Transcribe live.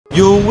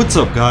Yo, what's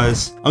up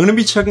guys? I'm gonna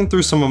be checking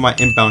through some of my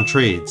inbound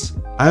trades.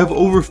 I have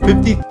over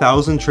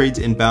 50,000 trades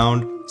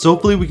inbound, so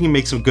hopefully we can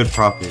make some good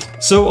profit.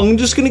 So I'm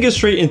just gonna get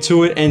straight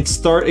into it and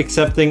start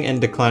accepting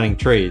and declining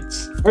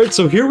trades. Alright,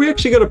 so here we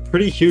actually got a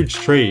pretty huge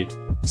trade.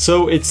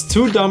 So it's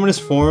 2 Dominus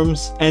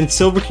Forms and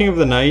Silver King of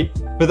the Night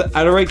for the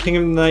Adorite King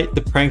of the Night,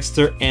 the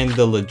Prankster, and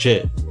the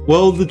Legit.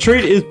 Well, the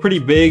trade is pretty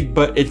big,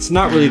 but it's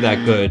not really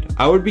that good.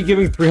 I would be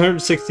giving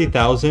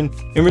 360,000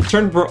 in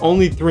return for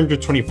only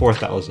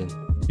 324,000.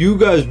 You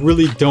guys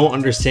really don't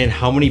understand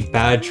how many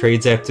bad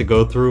trades I have to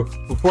go through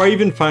before I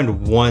even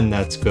find one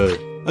that's good.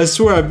 I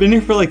swear, I've been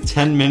here for like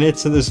 10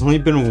 minutes and there's only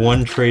been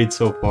one trade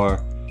so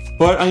far.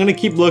 But I'm gonna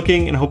keep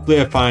looking and hopefully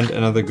I find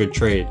another good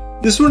trade.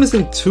 This one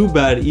isn't too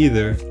bad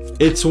either.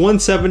 It's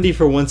 170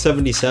 for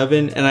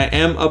 177 and I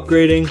am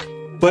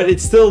upgrading, but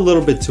it's still a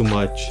little bit too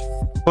much.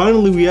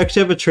 Finally, we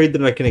actually have a trade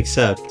that I can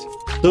accept.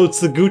 So it's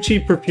the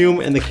Gucci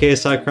perfume and the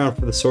KSI crown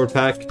for the sword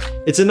pack.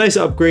 It's a nice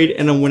upgrade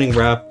and a winning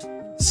wrap.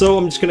 So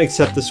I'm just gonna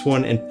accept this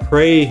one and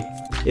pray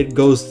it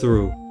goes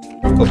through,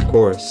 of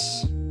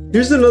course.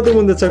 Here's another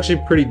one that's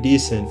actually pretty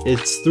decent.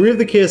 It's 3 of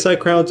the KSI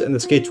crowns and the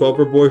Skate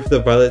 12er boy for the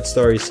Violet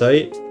Starry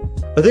Sight.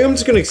 I think I'm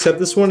just gonna accept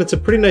this one. It's a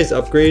pretty nice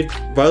upgrade.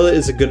 Violet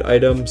is a good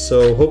item,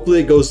 so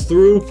hopefully it goes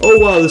through. Oh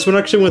wow, this one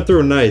actually went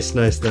through. Nice,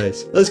 nice,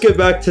 nice. Let's get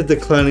back to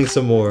declining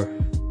some more.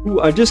 Ooh,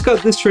 I just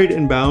got this trade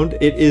inbound.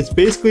 It is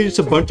basically just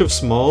a bunch of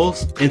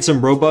smalls and some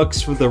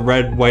Robux for the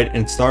red, white,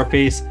 and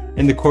Starface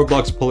and the core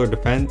blocks Polar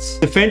Defense.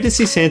 The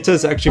Fantasy Santa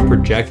is actually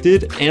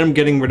projected and I'm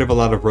getting rid of a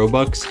lot of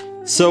Robux.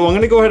 So I'm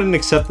gonna go ahead and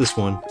accept this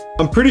one.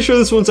 I'm pretty sure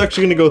this one's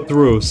actually gonna go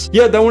through.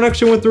 Yeah, that one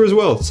actually went through as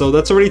well. So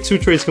that's already 2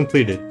 trades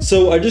completed.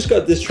 So I just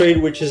got this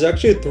trade, which is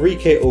actually a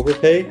 3K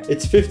overpay.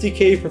 It's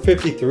 50K for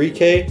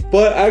 53K,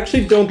 but I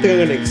actually don't think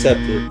I'm gonna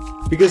accept it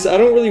because I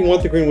don't really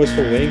want the green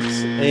wistful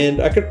winks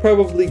and I could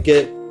probably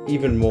get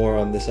even more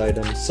on this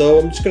item. So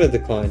I'm just gonna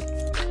decline.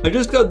 I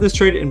just got this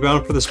trade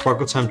inbound for the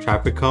Sparkle Time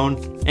Traffic Cone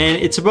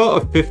and it's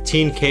about a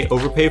 15K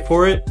overpay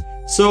for it.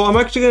 So I'm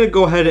actually going to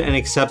go ahead and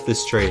accept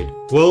this trade.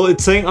 Well,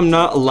 it's saying I'm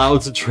not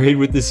allowed to trade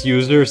with this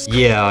user. So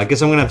yeah, I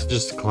guess I'm going to have to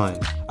just decline.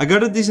 I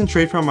got a decent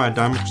trade from my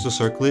Diamond Crystal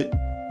Circlet.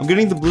 I'm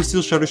getting the Blue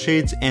Steel Shadow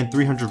Shades and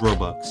 300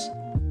 Robux.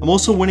 I'm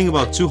also winning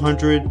about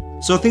 200.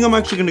 So I think I'm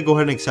actually going to go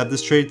ahead and accept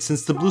this trade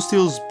since the Blue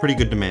Steel is pretty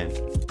good demand.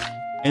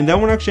 And that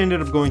one actually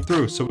ended up going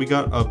through. So we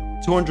got a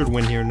 200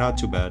 win here, not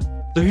too bad.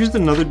 So here's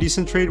another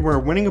decent trade where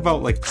I'm winning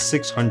about like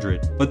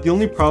 600, but the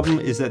only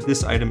problem is that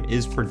this item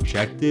is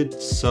projected,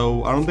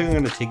 so I don't think I'm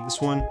going to take this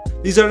one.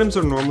 These items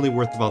are normally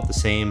worth about the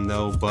same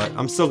though, but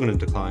I'm still going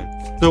to decline.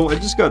 So I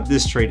just got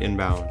this trade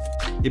inbound.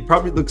 It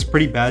probably looks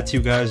pretty bad to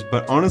you guys,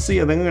 but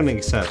honestly I think I'm going to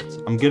accept.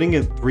 I'm getting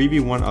a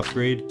 3v1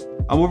 upgrade.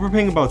 I'm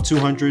overpaying about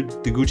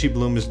 200, the Gucci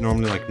Bloom is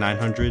normally like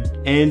 900,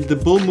 and the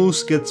Bull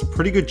Moose gets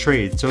pretty good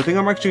trade, so I think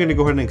I'm actually going to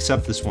go ahead and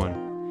accept this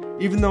one.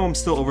 Even though I'm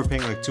still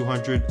overpaying like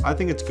 200, I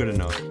think it's good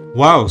enough.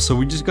 Wow, so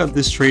we just got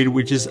this trade,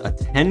 which is a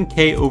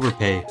 10K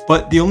overpay.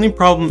 But the only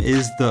problem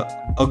is the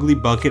ugly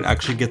bucket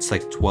actually gets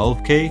like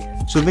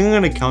 12K. So I think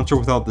I'm going to counter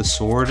without the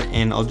sword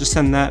and I'll just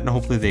send that and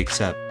hopefully they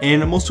accept.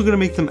 And I'm also going to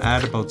make them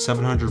add about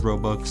 700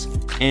 Robux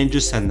and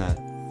just send that.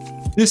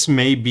 This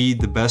may be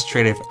the best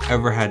trade I've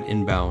ever had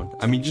inbound.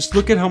 I mean, just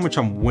look at how much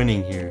I'm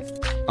winning here.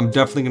 I'm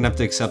definitely going to have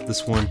to accept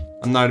this one.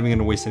 I'm not even going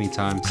to waste any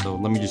time, so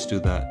let me just do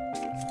that.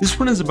 This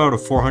one is about a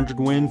 400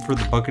 win for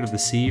the Bucket of the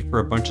Sea for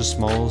a bunch of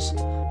smalls.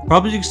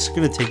 Probably just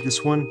gonna take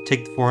this one,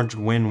 take the 400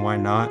 win, why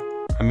not?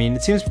 I mean,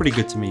 it seems pretty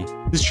good to me.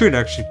 This trade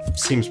actually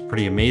seems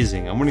pretty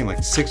amazing. I'm winning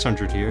like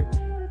 600 here.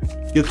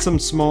 Get some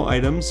small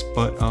items,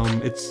 but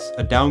it's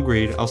a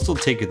downgrade. I'll still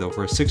take it though.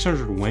 For a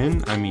 600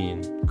 win, I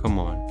mean, come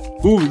on.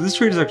 Ooh, this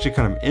trade is actually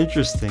kind of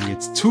interesting.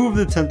 It's 2 of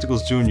the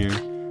Tentacles Junior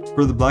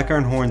for the Black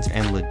Iron Horns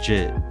and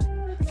Legit.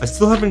 I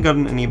still haven't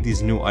gotten any of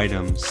these new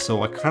items,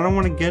 so I kind of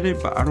want to get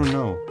it, but I don't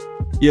know.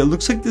 Yeah, it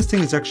looks like this thing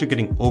is actually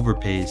getting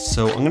overpaid,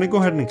 so I'm going to go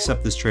ahead and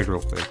accept this trade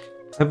real quick.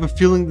 I have a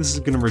feeling this is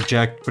going to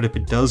reject, but if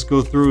it does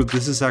go through,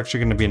 this is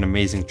actually going to be an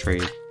amazing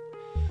trade.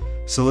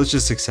 So let's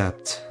just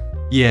accept.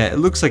 Yeah, it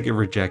looks like it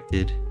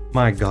rejected.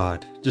 My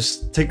god.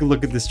 Just take a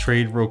look at this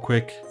trade real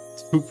quick.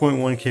 It's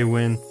 2.1k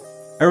win.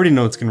 I already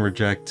know it's going to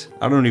reject.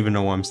 I don't even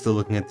know why I'm still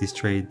looking at these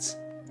trades.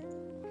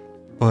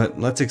 But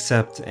let's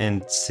accept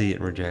and see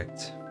it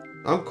reject.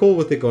 I'm cool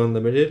with it going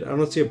limited. I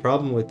don't see a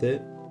problem with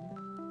it.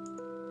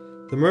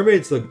 The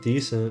mermaids look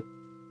decent.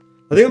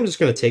 I think I'm just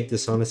going to take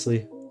this,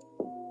 honestly.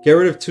 Get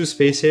rid of 2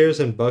 space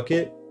hairs and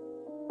bucket.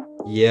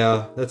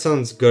 Yeah, that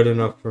sounds good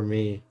enough for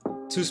me.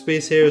 2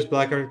 space hairs,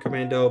 Black Iron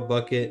Commando,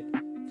 bucket.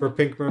 For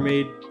pink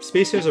mermaid,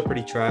 space hairs are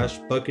pretty trash.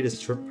 Bucket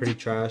is pretty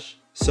trash.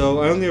 So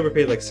I only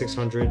overpaid like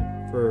 600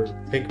 for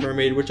pink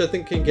mermaid, which I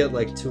think can get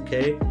like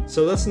 2k.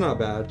 So that's not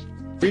bad.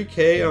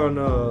 3k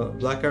on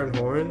Black Iron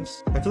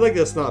Horns. I feel like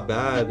that's not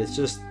bad. It's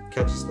just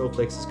catching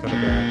snowflakes is kind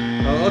of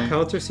bad. I'll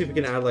counter, see if we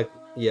can add like,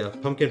 yeah,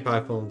 pumpkin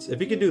pie phones. If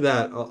you can do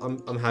that,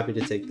 I'm happy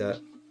to take that.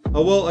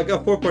 Oh well, I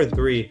got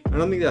 4.3. I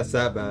don't think that's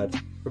that bad.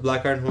 for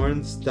Black Iron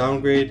Horns.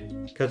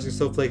 Downgrade, Catching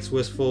Snowflakes,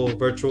 Wistful,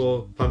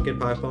 Virtual, Pumpkin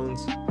Pie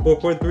Phones.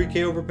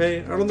 4.3k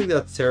overpay. I don't think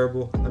that's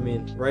terrible. I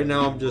mean, right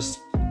now I'm just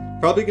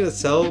probably gonna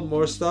sell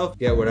more stuff.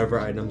 Get whatever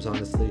items,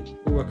 honestly.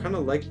 Ooh, I kind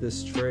of like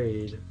this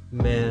trade.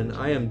 Man,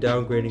 I am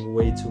downgrading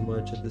way too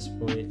much at this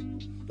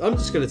point. I'm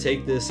just gonna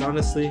take this,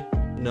 honestly.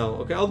 No,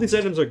 okay, all these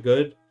items are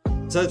good.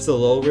 Besides the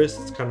low risk,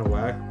 it's kind of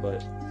whack,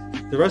 but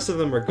the rest of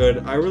them are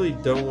good. I really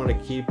don't want to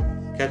keep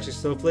Catching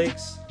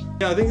Snowflakes.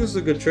 Yeah, I think this is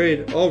a good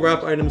trade. All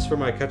wrap items for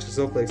my Catching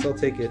Snowflakes, I'll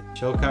take it.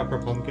 Shell cap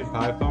for Pumpkin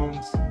Pie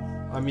Phones.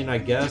 I mean, I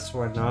guess,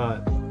 why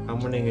not? I'm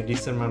winning a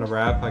decent amount of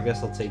wrap, I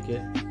guess I'll take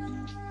it.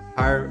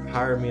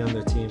 Hire me on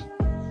their team.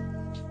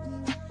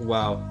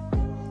 Wow,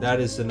 that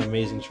is an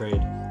amazing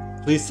trade.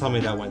 Please tell me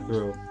that went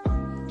through.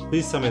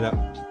 Please tell me that.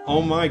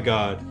 Oh my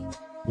god.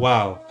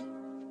 Wow.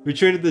 We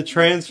traded the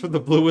trans for the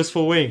blue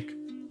Wistful Wink.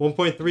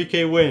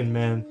 1.3k win,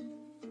 man.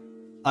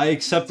 I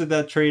accepted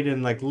that trade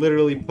in like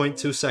literally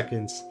 0.2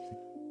 seconds.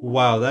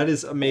 Wow, that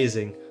is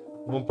amazing.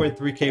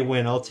 1.3k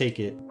win, I'll take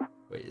it.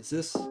 Wait, is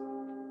this?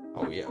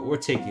 Oh yeah, we're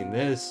taking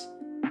this.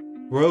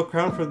 Royal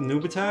Crown for the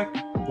noob attack?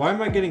 Why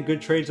am I getting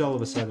good trades all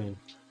of a sudden?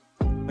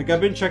 Like,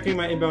 I've been checking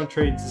my inbound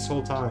trades this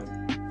whole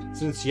time.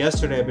 Since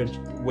yesterday, I've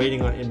been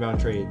waiting on inbound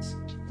trades.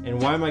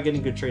 And why am I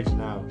getting good trades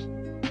now?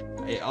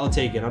 Hey, I'll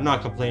take it. I'm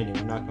not complaining.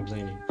 I'm not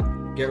complaining.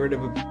 Get rid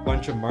of a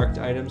bunch of marked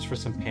items for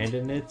some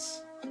panda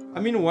knits.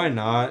 I mean, why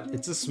not?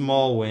 It's a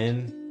small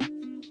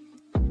win.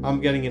 I'm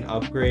getting an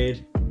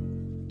upgrade.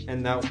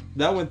 And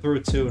that went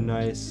through too.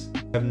 Nice.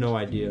 I have no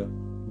idea.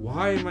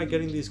 Why am I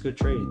getting these good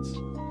trades?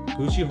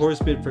 Gucci horse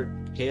bid for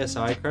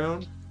KSI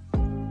crown?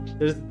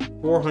 There's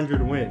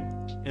 400 win.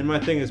 And my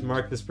thing is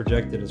marked as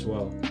projected as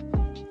well.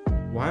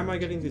 Why am I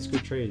getting these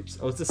good trades?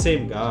 Oh, it's the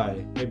same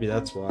guy. Maybe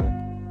that's why.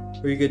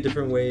 Or you get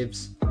different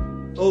waves.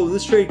 Oh,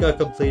 this trade got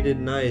completed.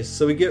 Nice.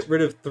 So we get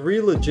rid of 3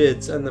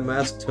 legits and the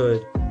masked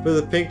hood for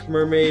the pink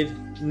mermaid,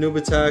 noob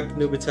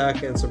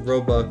attack, and some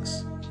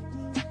Robux.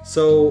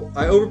 So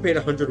I overpaid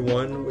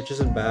 101, which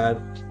isn't bad.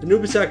 The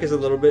noob attack is a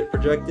little bit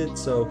projected,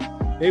 so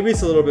maybe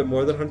it's a little bit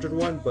more than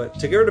 101, but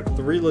to get rid of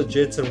 3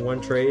 legits in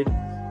one trade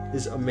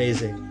is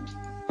amazing.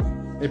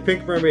 And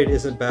pink mermaid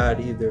isn't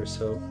bad either,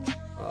 so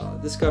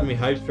this got me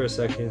hyped for a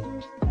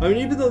second. I mean,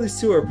 even though these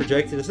two are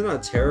projected, it's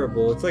not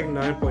terrible. It's like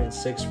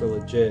 9.6 for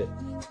legit.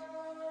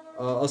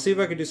 I'll see if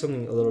I can do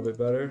something a little bit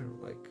better.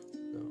 Like,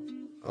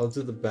 no. I'll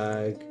do the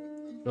bag,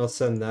 and I'll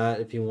send that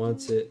if he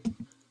wants it.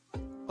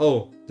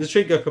 Oh, this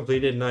trade got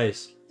completed.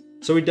 Nice.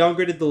 So we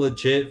downgraded the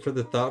legit for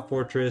the Thought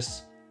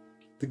Fortress,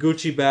 the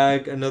Gucci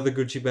bag, another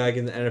Gucci bag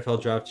in the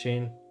NFL draft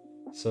chain.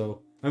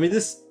 So, I mean,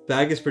 this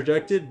bag is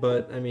projected,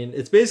 but I mean,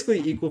 it's basically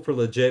equal for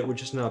legit,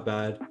 which is not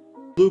bad.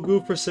 Blue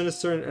Goof for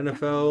Sinister and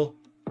NFL.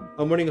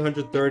 I'm winning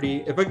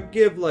 130. If I could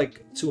give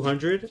like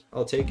 200,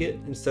 I'll take it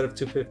instead of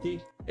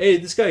 250. Hey,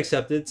 this guy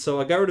accepted.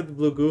 So I got rid of the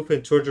Blue Goof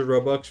and 200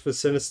 Robux for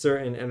Sinister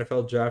and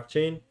NFL draft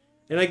chain.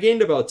 And I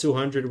gained about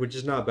 200, which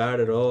is not bad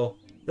at all.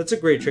 That's a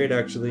great trade,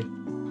 actually.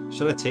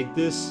 Should I take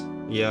this?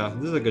 Yeah,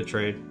 this is a good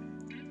trade.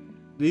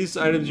 These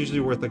items usually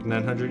worth like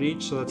 900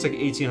 each, so that's like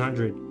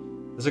 1800.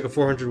 That's like a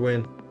 400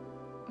 win.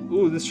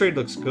 Ooh, this trade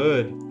looks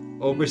good.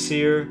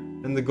 Overseer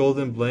and the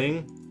golden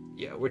bling.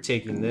 Yeah, we're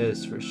taking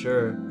this for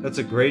sure. That's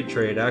a great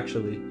trade,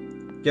 actually.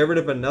 Get rid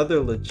of another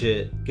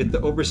legit. Get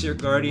the Overseer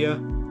Guardia,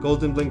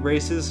 golden bling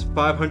braces,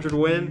 500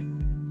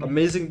 win.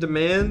 Amazing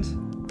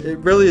demand. It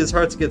really is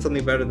hard to get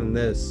something better than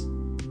this.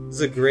 This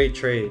is a great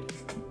trade.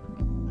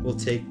 We'll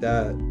take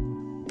that.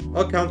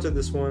 I'll counter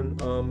this one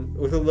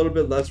with a little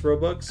bit less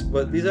Robux,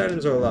 but these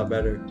items are a lot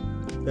better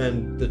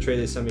than the trade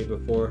they sent me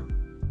before.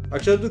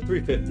 Actually, I'll do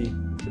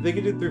 350. If they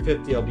can do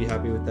 350, I'll be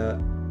happy with that.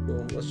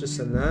 Boom, let's just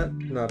send that.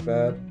 Not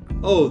bad.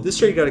 Oh, this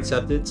trade got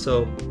accepted,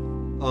 so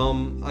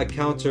I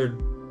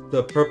countered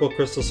the purple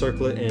crystal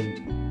circlet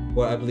and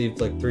what I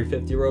believe like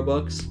 350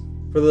 Robux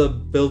for the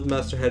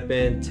Buildmaster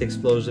headband,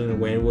 T-Explosion,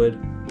 and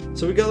Waynwood.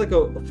 So we got like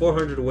a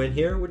 400 win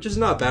here, which is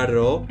not bad at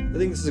all. I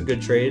think this is a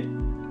good trade.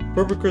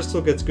 Purple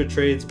crystal gets good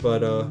trades, but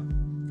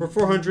for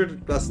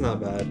 400, that's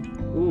not bad.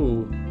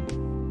 Ooh,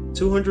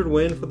 200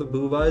 win for the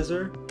Boo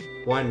Visor.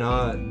 Why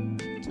not?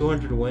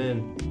 200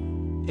 win.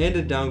 And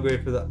a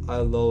downgrade for the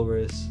low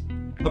risk.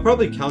 I'll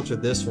probably counter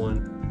this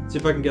one. See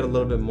if I can get a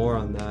little bit more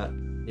on that.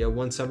 Yeah,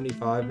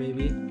 175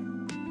 maybe.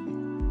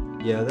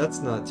 Yeah, that's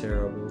not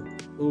terrible.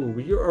 Ooh,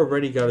 you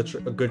already got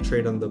a good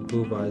trade on the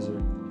Boo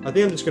Visor. I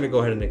think I'm just gonna go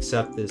ahead and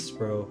accept this,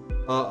 bro.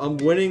 I'm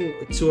winning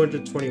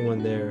 221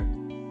 there.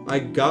 I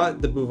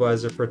got the Boo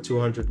Visor for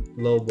 200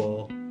 low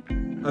ball.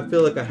 I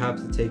feel like I have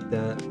to take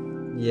that.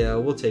 Yeah,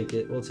 we'll take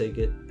it. We'll take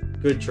it.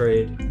 Good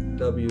trade.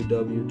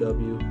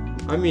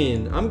 WWW. I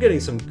mean, I'm getting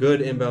some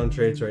good inbound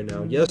trades right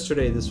now.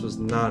 Yesterday, this was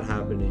not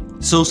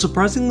happening. So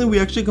surprisingly, we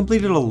actually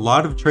completed a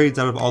lot of trades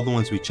out of all the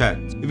ones we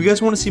checked. If you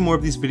guys want to see more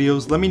of these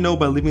videos, let me know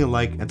by leaving a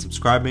like and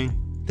subscribing.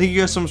 Thank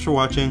you guys so much for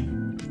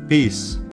watching. Peace.